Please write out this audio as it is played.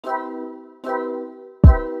Are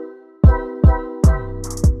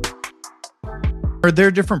there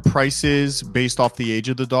different prices based off the age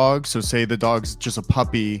of the dog? So say the dog's just a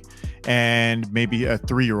puppy and maybe a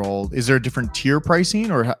 3-year-old. Is there a different tier pricing,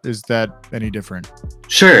 or is that any different?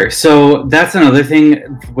 Sure. So that's another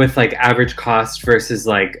thing with like average cost versus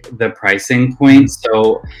like the pricing point.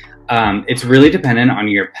 So it's really dependent on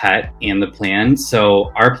your pet and the plan. So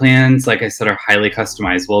our plans, like I said, are highly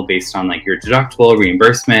customizable based on like your deductible,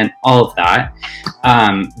 reimbursement, all of that.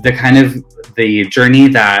 The journey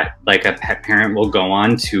that like a pet parent will go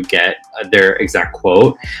on to get their exact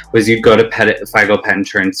quote was you'd go to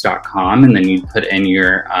FigoPetInsurance.com, and then you'd put in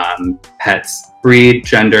your pet's breed,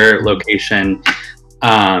 gender, location,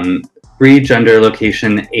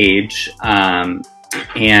 age,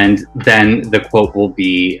 and then the quote will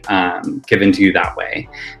be given to you that way.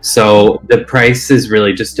 So the price is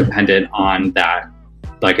really just dependent on that,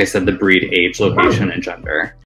 like I said, the breed, age, location, and gender.